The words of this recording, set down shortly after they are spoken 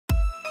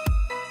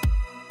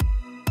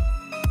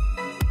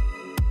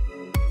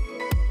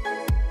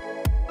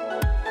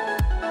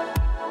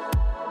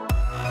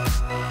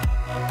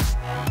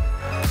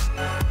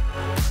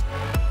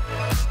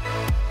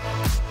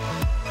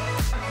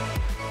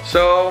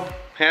So,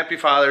 happy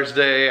Father's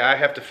Day. I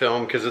have to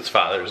film because it's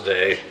Father's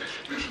Day.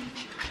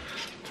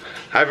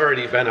 I've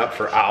already been up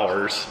for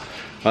hours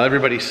while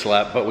everybody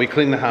slept, but we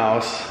cleaned the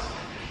house.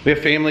 We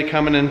have family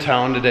coming in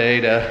town today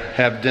to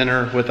have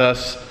dinner with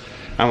us.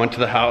 I went to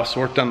the house,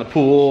 worked on the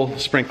pool,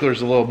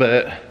 sprinklers a little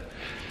bit,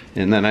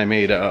 and then I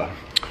made a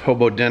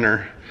hobo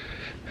dinner.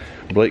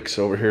 Blake's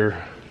over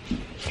here,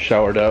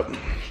 showered up.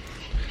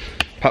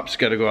 Pop's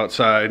gotta go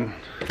outside.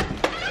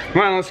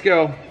 Come on, let's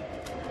go.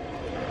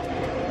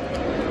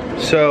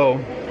 So,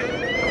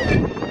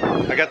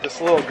 I got this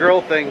little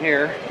grill thing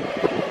here.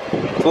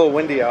 It's a little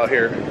windy out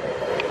here.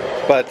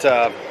 But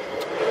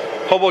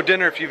hobo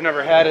dinner, if you've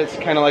never had it, it's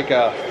kind of like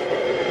a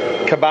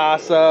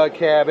kielbasa,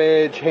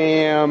 cabbage,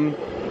 ham,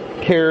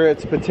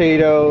 carrots,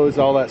 potatoes,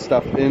 all that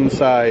stuff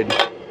inside.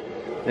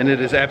 And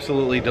it is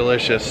absolutely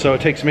delicious. So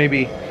it takes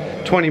maybe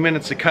 20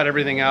 minutes to cut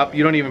everything up.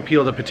 You don't even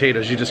peel the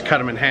potatoes, you just cut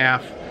them in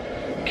half.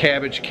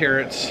 Cabbage,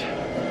 carrots.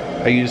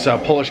 I use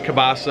Polish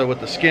kielbasa with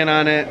the skin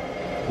on it.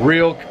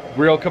 Real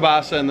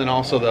kielbasa, and then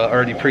also the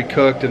already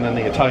pre-cooked, and then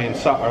the Italian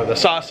or the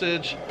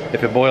sausage.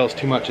 If it boils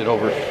too much, it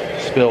over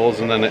spills,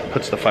 and then it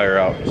puts the fire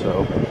out.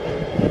 So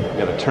you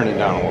gotta turn it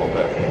down a little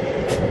bit.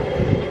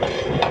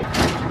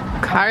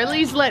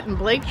 Karli's letting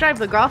Blake drive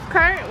the golf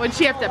cart. Would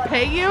she have to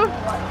pay you?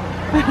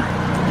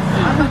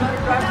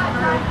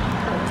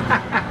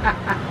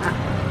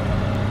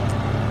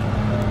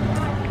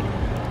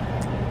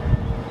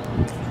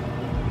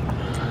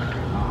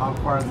 How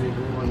far are they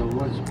doing the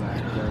woods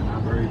back there?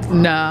 Not very far.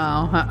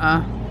 No,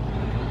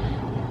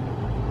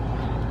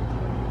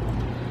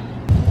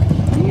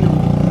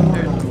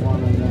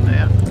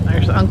 Yeah,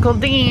 there's Uncle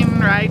Dean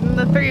riding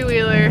the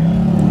three-wheeler.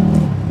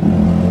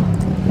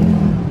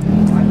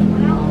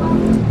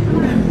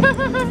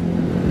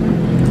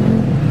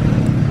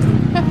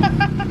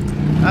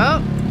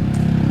 Oh,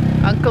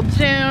 Uncle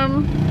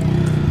Jim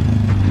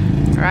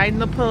riding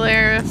the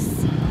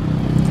Polaris.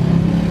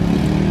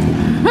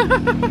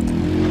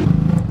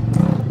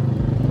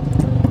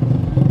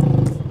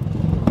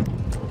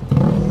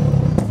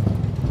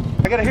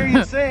 I gotta hear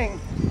you sing.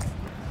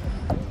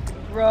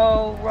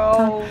 Row,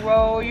 row,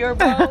 row your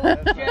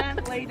boat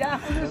gently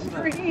down the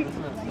street.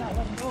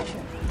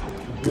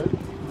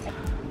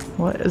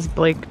 What is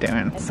Blake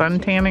doing? Sun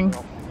tanning?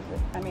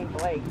 I mean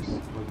Blake's.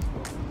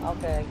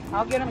 Okay,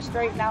 I'll get him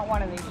straightened out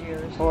one of these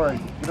years. Tori,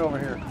 get over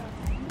here.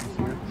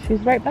 She's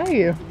right by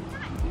you.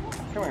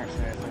 Come here,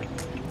 Sassy.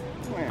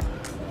 Come here.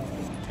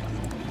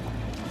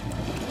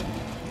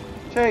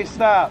 Chase,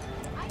 stop.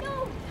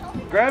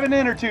 Grab an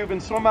inner tube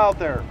and swim out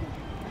there.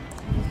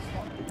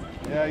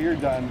 Yeah, you're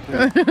done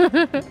too.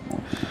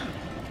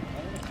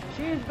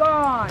 She's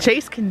gone.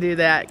 Chase can do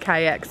that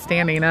kayak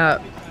standing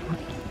up.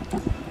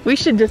 We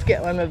should just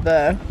get one of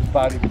the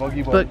Body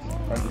boogie boards.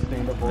 Or the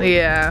stand-up board.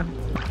 Yeah.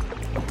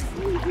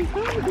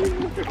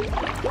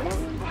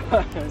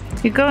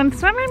 You going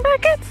swimming,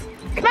 buckets?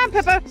 Come on,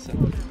 Pippa.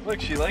 Look,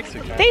 she likes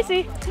it.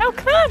 Daisy, no,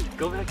 come on.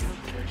 Go back.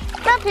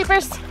 Come on,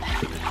 Peepers.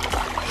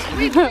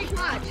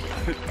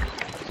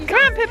 Come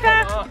on,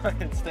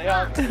 Pippa. Stay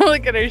on.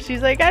 Look at her.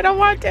 She's like, I don't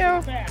want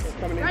to.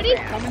 Ready?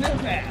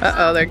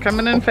 Uh-oh, they're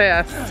coming in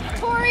fast.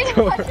 Tori,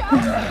 watch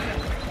out.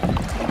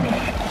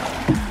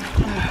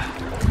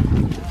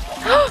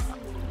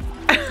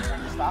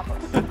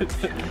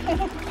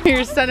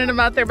 You're sending him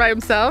out there by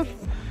himself?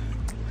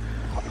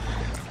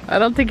 I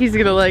don't think he's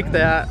gonna like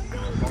that.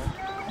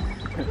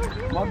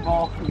 One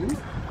ball.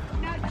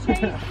 Now Chase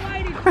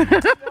fighting.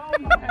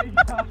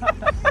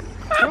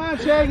 Come on,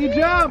 Shaggy,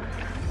 jump!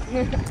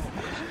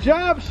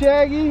 Jump,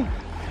 Shaggy!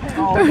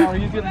 Oh no,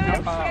 he's gonna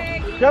jump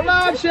out. Come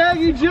on,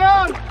 Shaggy,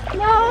 jump!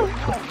 No.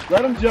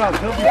 Let him jump.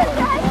 He'll be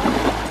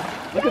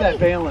fine. Look at that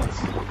balance.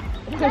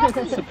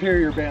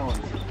 Superior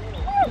balance.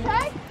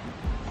 Okay.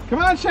 Come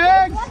on,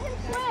 Shags! Let him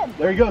swim.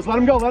 There he goes. Let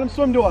him go. Let him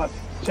swim to us.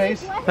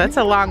 Chase. That's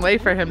a long way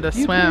for him to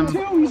You swim. can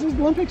too. He's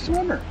an Olympic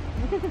swimmer.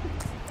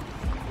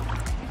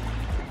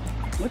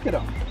 Look at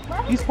him.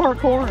 He's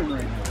parkouring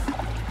right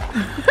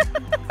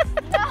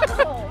now.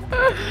 No.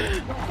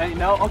 Hey,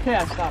 no. Okay,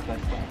 I stopped.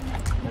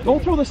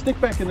 Don't throw the stick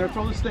back in there.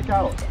 Throw the stick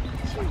out.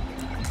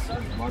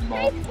 Mud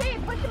ball.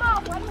 Steve, push him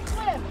off. Let him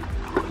swim.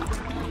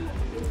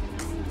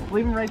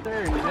 Leave him right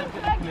there. You have to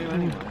get the canoe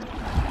anyway.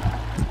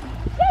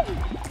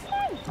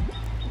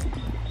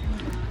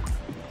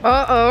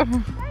 Uh-oh.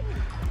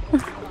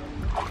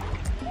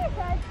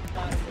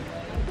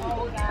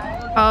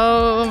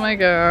 Oh my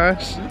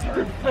gosh.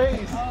 Her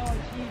face.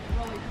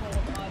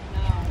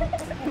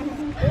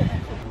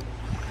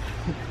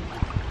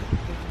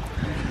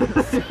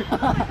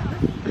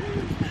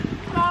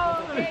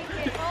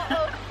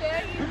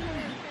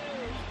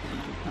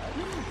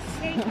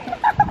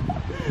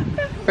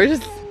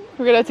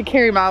 We're gonna have to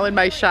carry him out in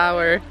my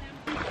shower.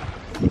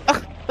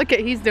 Oh, look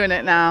at, he's doing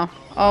it now.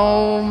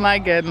 Oh my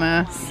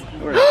goodness.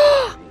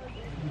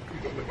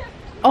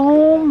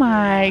 Oh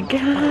my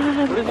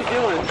god. What is he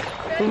doing?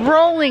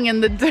 Rolling in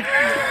the dirt.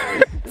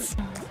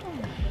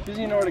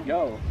 Doesn't know where to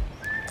go.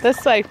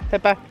 This way,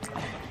 Pippa.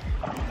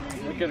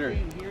 Look at her.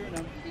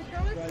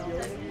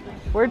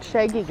 Where'd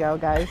Shaggy go,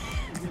 guys?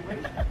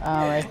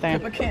 Oh, right there.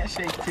 Pippa can't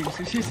shake too,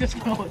 so she's just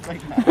gonna look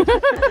like that.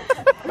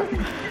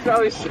 She's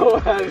probably so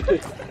heavy.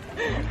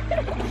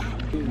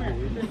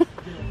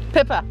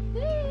 Pippa.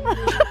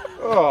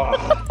 Oh,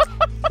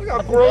 look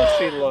how gross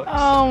he looks.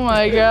 Oh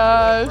my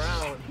gosh.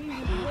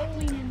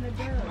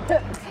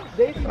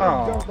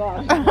 Oh,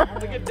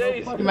 Look at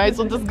Daisy. You might as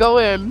well just go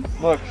in.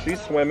 look,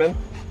 she's swimming.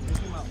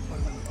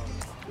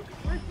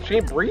 She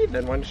ain't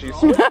breathing when she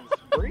swims.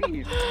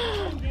 Breathe.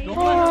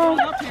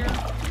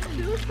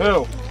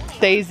 Who?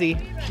 Daisy.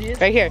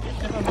 Right here.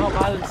 I'm out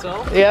by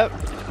themselves. Yep.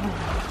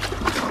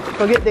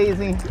 Go get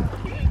Daisy.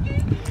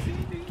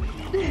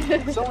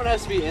 Someone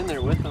has to be in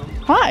there with them.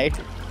 Why?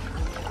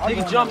 They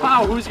can jump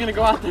out. Who's gonna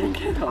go out there and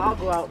get them? I'll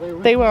go out there.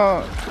 They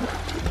won't.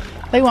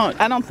 They won't.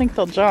 I don't think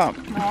they'll jump.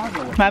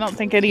 I don't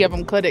think any of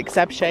them could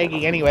except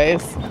Shaggy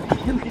anyways.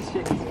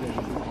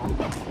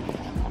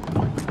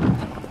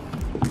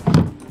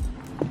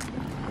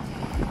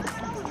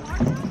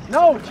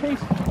 No, Chase.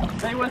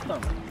 Stay with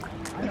them.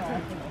 I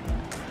know.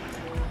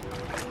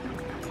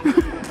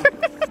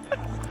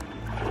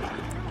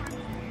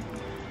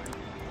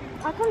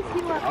 How come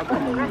he left the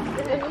rest of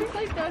it? It looks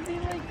like that'd be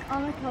like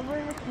on the cover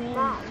of the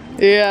can.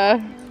 Yeah.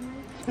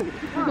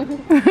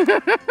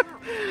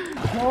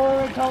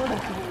 Oh, cover the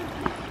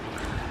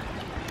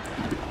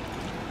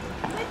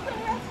It's the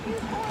rescue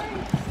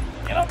point.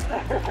 Get up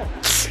there.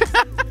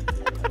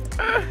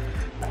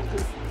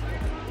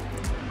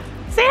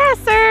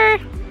 Sasser!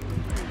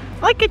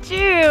 Look at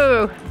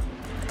you!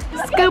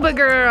 Scuba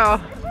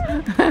girl!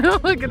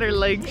 Look at her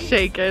legs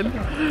shaking.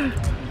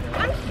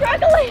 I'm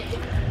struggling.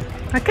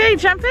 Okay,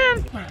 jump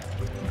in.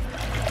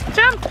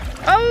 Jump!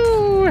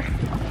 Oh!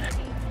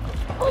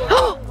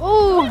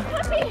 Oh!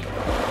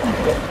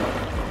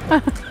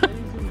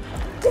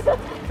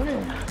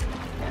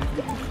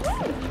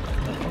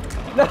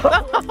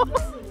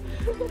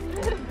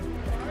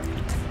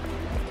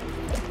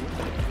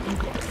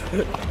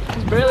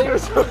 She's barely even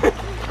swimming.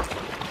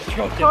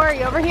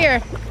 Corey, over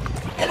here.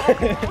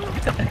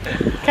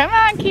 Come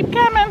on, keep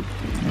coming.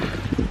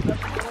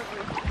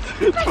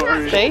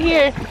 Stay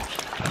here.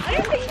 I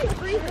don't think he's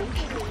breathing.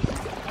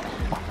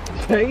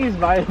 He's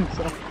by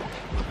himself.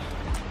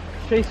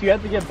 Chase, you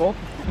have to get both.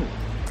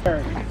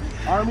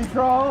 Army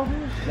crawl.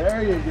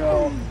 There you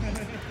go.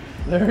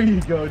 There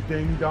you go,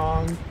 ding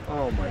dong.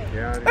 Oh my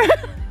god.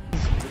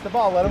 Get the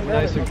ball, let him go.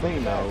 Nice and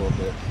clean now a little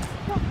bit.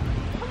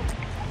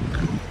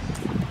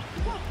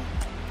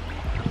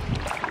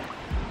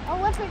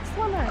 Olympic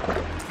swimmer.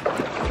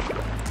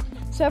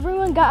 So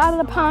everyone got out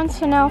of the pond,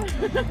 so now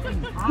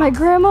my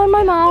grandma and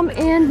my mom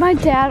and my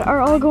dad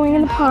are all going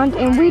in the pond,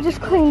 and we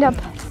just cleaned up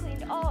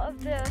all of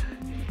the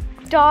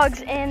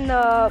dogs in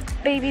the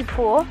baby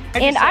pool.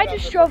 And I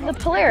just drove the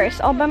Polaris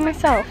all by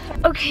myself.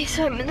 Okay,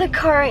 so I'm in the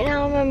car right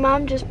now, and my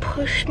mom just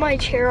pushed my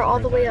chair all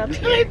the way up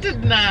here. I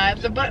did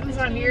not. The button's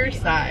on your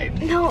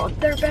side. No,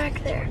 they're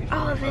back there.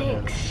 Oh,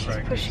 thanks. She's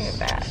pushing it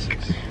back.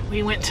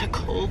 We went to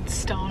Cold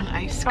Stone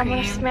ice I'm cream.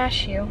 gonna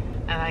smash you.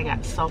 And I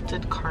got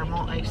salted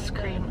caramel ice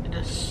cream. It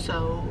is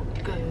so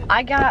good.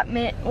 I got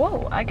mint.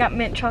 Whoa! I got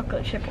mint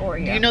chocolate chip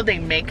Oreo. Do you know they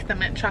make the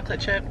mint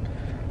chocolate chip?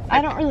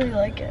 I don't really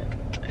like it.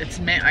 It's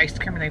mint ice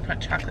cream and they put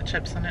chocolate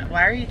chips in it.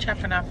 Why are you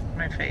chopping off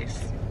my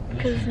face?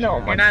 Because no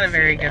one You're wants not a to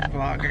very see good that.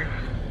 vlogger.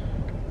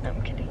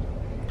 I'm kidding.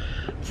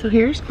 So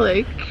here's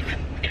Blake.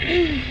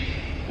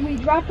 We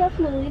dropped off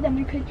Lily, then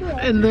we picked her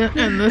up. And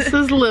this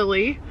is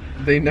Lily.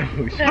 They know.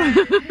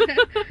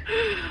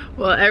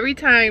 Well, every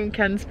time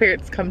Ken's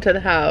parents come to the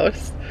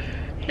house,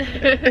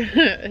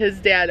 his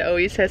dad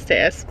always has to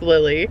ask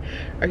Lily,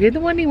 "Are you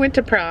the one he went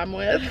to prom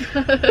with?"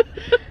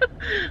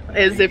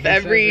 As if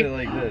every. He says it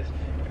like this.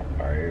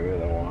 Are you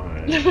the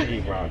one he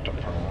brought to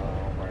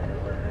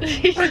prom?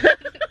 He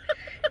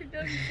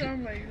doesn't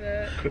sound like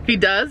that. He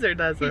does or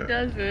doesn't? He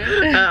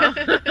doesn't. Oh.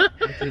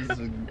 With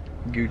his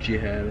Gucci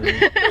hat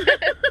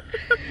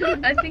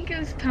on. I think it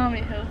was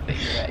Tommy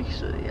Hilfiger,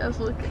 actually. I was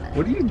looking at it.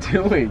 What are you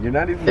doing? You're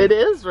not even. It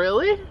is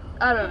really.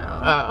 I don't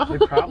know. Oh.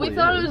 It probably We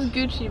thought it is. was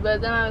Gucci, but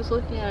then I was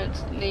looking at it,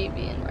 it's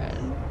navy and red.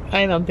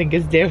 I don't think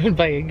his dad would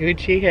buy a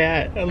Gucci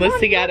hat unless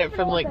he got it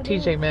from like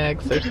TJ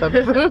Maxx or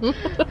something.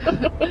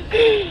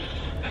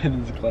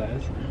 In his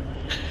class.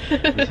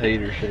 His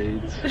hater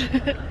shades.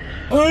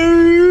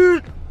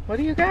 What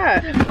do you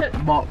got?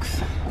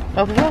 Box.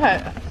 Of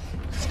what?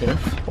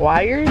 Stuff.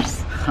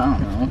 Wires? I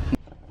don't know.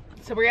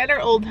 So we're at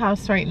our old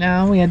house right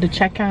now. We had to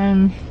check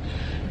on,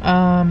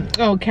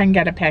 Ken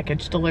got a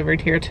package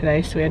delivered here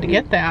today, so we had to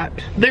get that.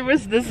 There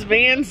was this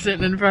van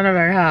sitting in front of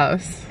our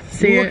house.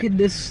 See Look it? at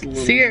this.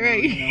 Little See it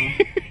right here?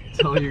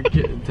 Tell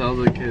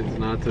the kids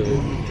not to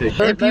take.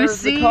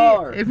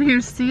 If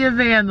you see a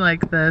van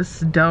like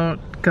this, don't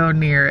go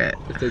near it.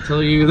 If they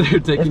tell you they're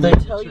taking. If they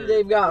tell you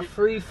they've got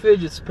free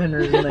fidget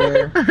spinners in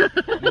there,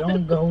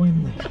 don't go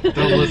in there.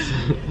 Don't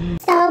listen.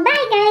 So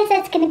bye guys,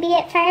 that's going to be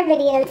it for our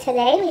video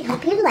today. We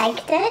hope you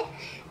liked it.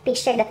 Be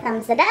sure to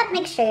thumbs it up,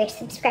 make sure you're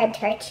subscribed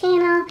to our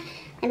channel,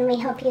 and we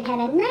hope you had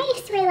a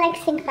nice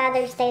relaxing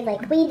Father's Day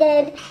like we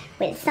did,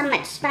 with so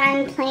much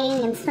fun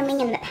playing and swimming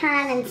in the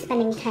pond and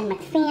spending time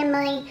with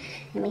family,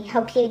 and we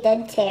hope you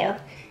did too.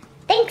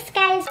 Thanks,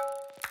 guys.